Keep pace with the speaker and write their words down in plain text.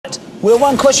We're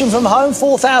one question from home,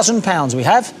 £4,000 we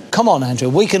have. Come on, Andrew,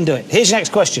 we can do it. Here's your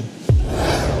next question.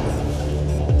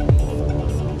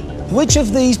 Which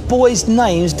of these boys'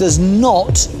 names does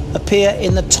not appear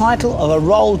in the title of a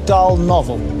Roald Dahl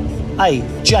novel? A.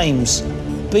 James.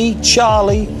 B.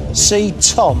 Charlie. C.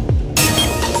 Tom.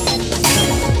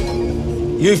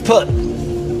 You've put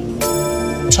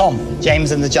Tom.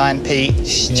 James and the Giant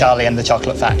Peach, Charlie and the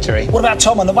Chocolate Factory. What about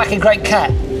Tom and the Wacky Great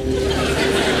Cat?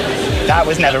 That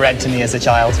was never read to me as a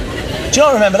child. Do you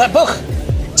not remember that book?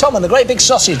 Tom and the Great Big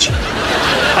Sausage.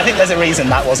 I think there's a reason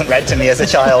that wasn't read to me as a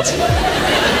child.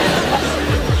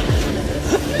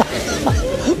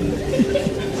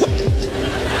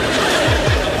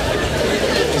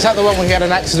 Is that the one where he had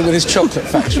an accident with his chocolate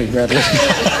factory, Bradley?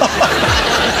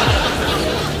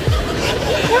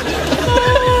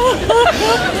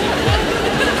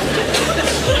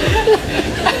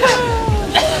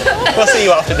 We'll see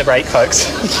you after the break, folks.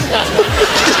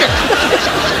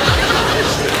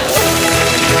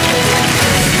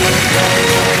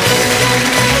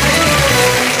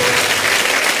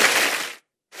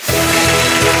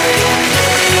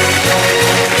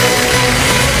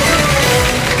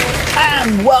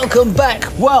 And welcome back.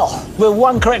 Well, we're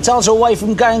one correct answer away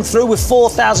from going through with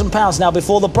 £4,000. Now,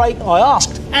 before the break, I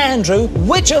asked Andrew,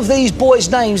 which of these boys'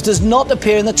 names does not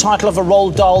appear in the title of a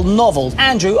Roald Dahl novel?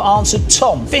 Andrew answered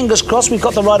Tom. Fingers crossed we've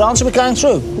got the right answer. We're going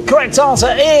through. The correct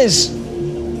answer is...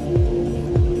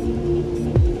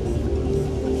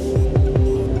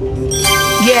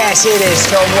 yes, it is,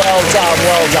 Tom. Well done,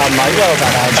 mate. Well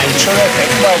done, Andrew. Terrific.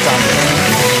 Well done.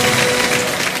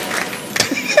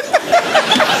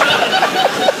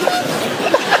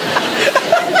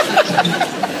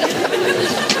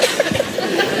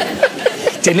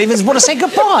 Didn't even want to say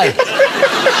goodbye.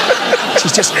 He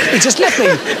just left me.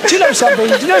 Do you know something?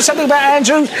 Do you know something about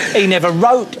Andrew? He never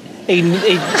wrote. He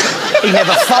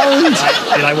never phoned.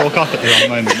 Did I walk off at the wrong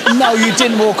moment? No, you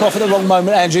didn't walk off at the wrong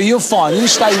moment, Andrew. You're fine. You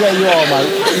stay where you are,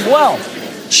 mate. Well,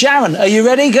 Sharon, are you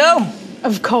ready, girl?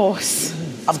 Of course.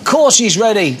 Of course she's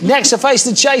ready. Next to face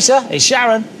the chaser is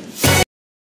Sharon.